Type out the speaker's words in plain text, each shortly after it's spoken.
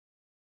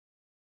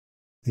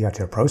The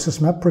ITIL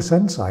Process Map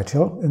presents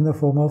ITIL in the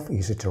form of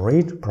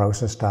easy-to-read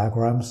process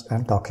diagrams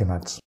and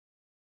documents.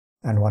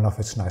 And one of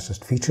its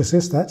nicest features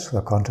is that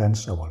the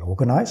contents are well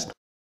organized,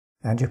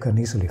 and you can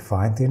easily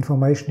find the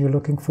information you're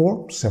looking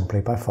for simply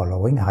by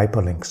following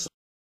hyperlinks.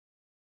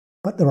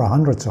 But there are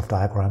hundreds of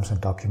diagrams and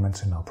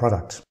documents in our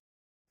product,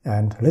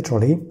 and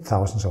literally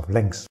thousands of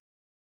links.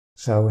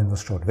 So in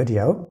this short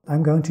video,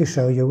 I'm going to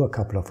show you a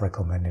couple of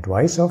recommended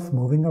ways of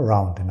moving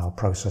around in our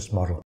process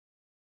model.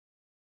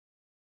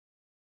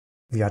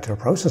 The ITIL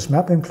Process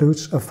Map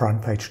includes a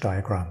front page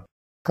diagram,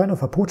 kind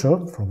of a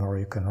portal from where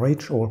you can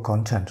reach all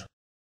content.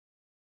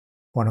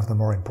 One of the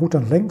more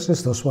important links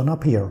is this one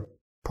up here,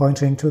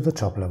 pointing to the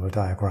top-level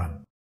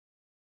diagram.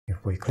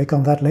 If we click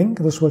on that link,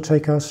 this will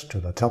take us to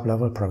the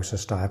top-level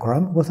process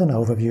diagram with an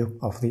overview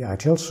of the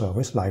ITIL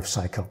service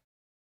lifecycle.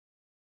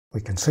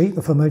 We can see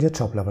the familiar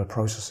top-level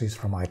processes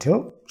from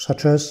ITIL,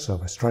 such as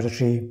service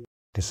strategy,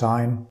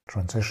 design,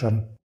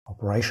 transition,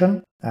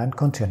 operation, and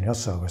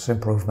continuous service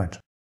improvement.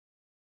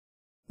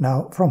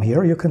 Now, from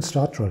here you can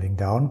start drilling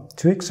down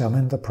to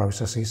examine the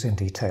processes in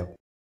detail.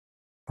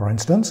 For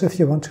instance, if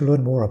you want to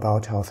learn more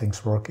about how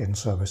things work in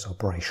service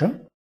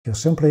operation, you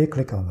simply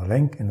click on the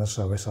link in the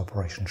service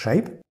operation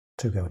shape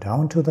to go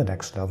down to the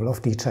next level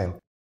of detail,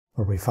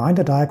 where we find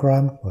a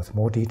diagram with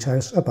more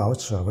details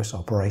about service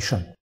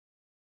operation.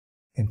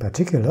 In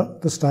particular,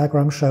 this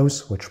diagram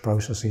shows which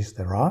processes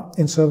there are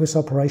in service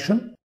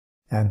operation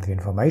and the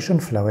information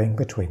flowing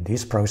between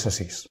these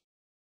processes.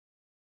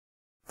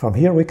 From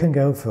here we can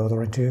go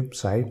further into,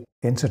 say,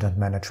 incident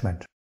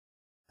management.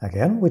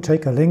 Again, we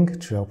take a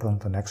link to open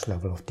the next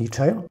level of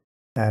detail,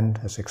 and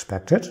as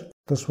expected,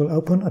 this will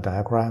open a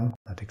diagram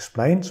that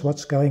explains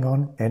what's going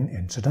on in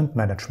incident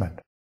management.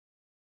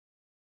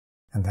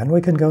 And then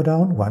we can go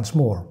down once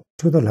more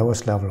to the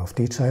lowest level of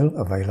detail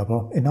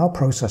available in our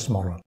process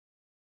model.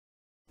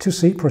 To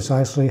see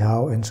precisely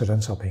how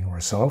incidents are being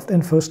resolved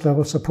in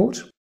first-level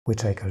support, we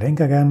take a link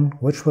again,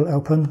 which will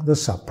open the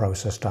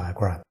sub-process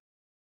diagram.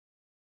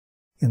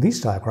 In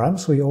these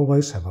diagrams, we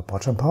always have a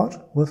bottom part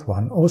with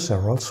one or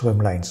several swim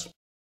lanes,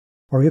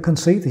 where you can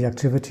see the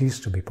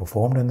activities to be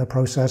performed in the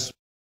process,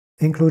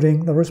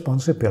 including the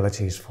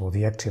responsibilities for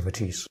the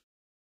activities.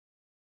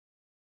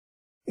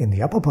 In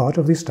the upper part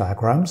of these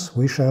diagrams,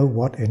 we show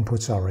what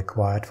inputs are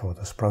required for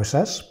this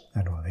process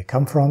and where they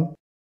come from,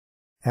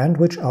 and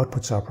which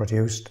outputs are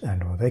produced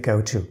and where they go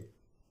to.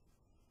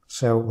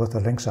 So with the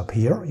links up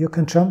here, you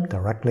can jump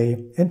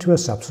directly into a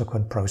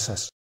subsequent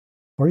process,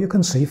 where you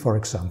can see, for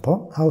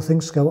example, how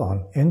things go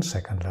on in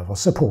second-level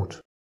support.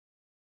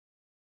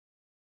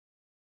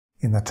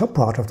 In the top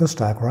part of this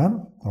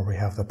diagram, where we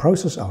have the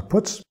process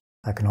outputs,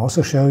 I can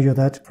also show you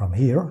that from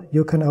here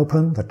you can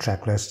open the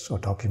checklists or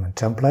document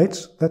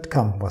templates that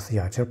come with the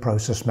ITIL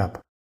Process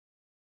Map.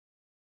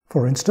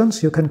 For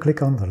instance, you can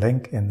click on the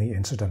link in the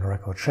incident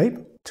record shape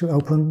to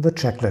open the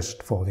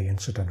checklist for the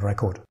incident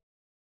record,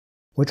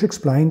 which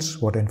explains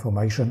what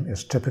information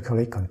is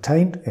typically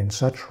contained in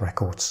such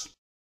records.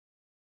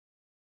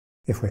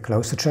 If we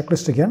close the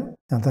checklist again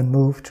and then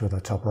move to the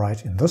top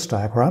right in this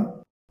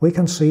diagram, we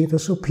can see the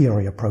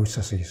superior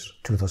processes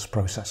to this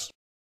process.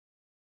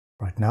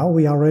 Right now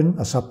we are in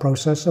a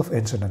sub-process of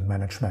incident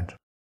management,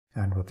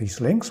 and with these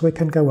links we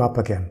can go up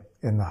again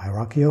in the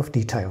hierarchy of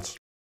details.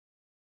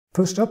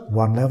 First up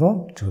one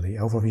level to the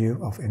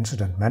overview of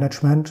incident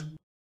management,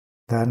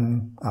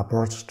 then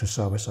upwards to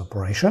service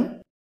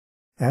operation,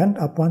 and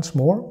up once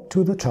more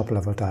to the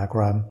top-level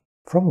diagram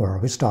from where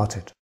we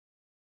started.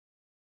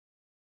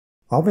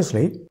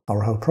 Obviously,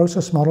 our whole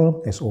process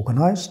model is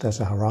organized as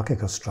a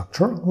hierarchical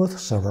structure with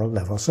several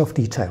levels of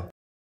detail.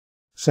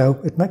 So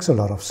it makes a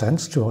lot of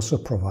sense to also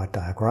provide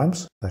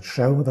diagrams that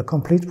show the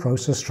complete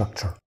process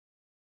structure.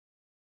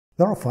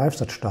 There are 5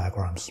 such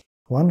diagrams,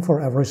 one for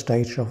every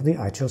stage of the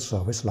ITIL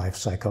service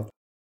lifecycle.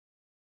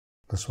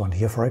 This one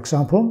here, for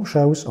example,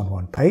 shows on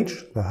one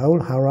page the whole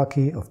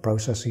hierarchy of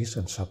processes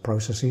and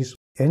sub-processes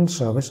in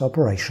service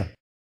operation.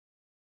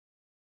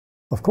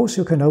 Of course,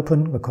 you can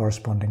open the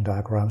corresponding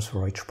diagrams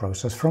for each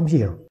process from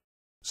here,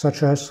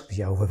 such as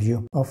the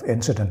overview of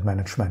incident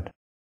management.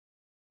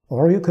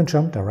 Or you can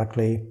jump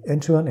directly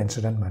into an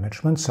incident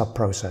management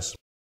sub-process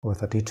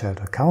with a detailed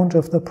account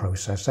of the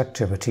process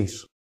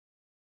activities.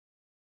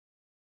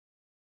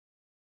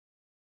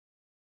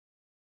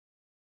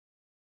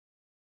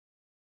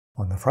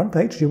 On the front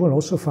page, you will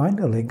also find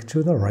a link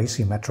to the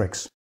RACI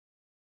metrics,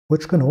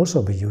 which can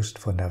also be used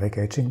for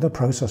navigating the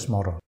process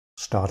model,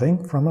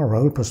 starting from a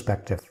role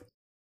perspective.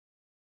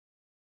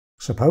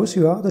 Suppose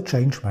you are the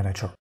change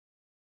manager.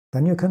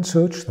 Then you can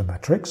search the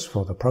metrics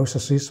for the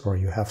processes where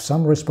you have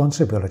some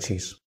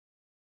responsibilities.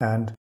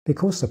 And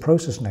because the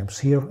process names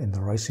here in the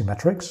RACI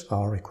metrics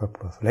are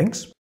equipped with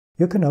links,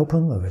 you can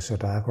open the Visio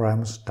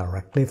diagrams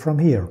directly from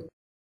here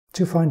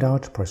to find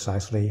out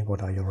precisely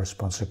what are your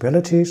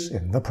responsibilities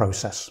in the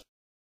process.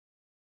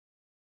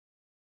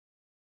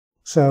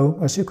 So,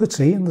 as you could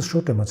see in the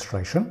short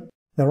demonstration,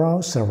 there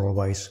are several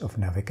ways of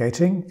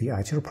navigating the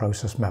ITIL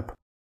Process Map,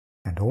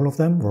 and all of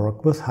them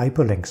work with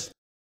hyperlinks.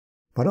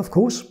 But of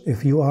course,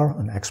 if you are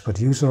an expert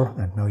user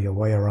and know your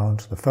way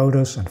around the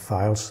folders and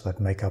files that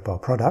make up our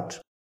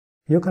product,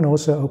 you can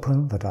also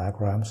open the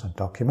diagrams and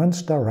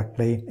documents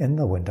directly in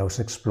the Windows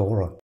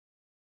Explorer.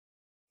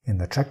 In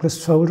the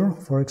checklist folder,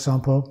 for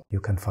example, you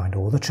can find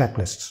all the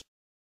checklists.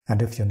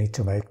 And if you need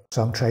to make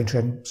some change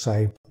in,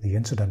 say, the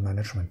incident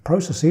management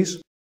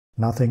processes,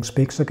 nothing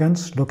speaks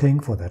against looking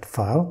for that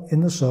file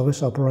in the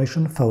service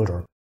operation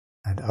folder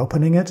and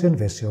opening it in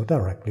Visio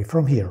directly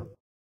from here.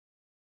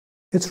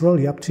 It's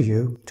really up to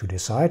you to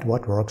decide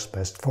what works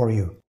best for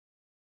you.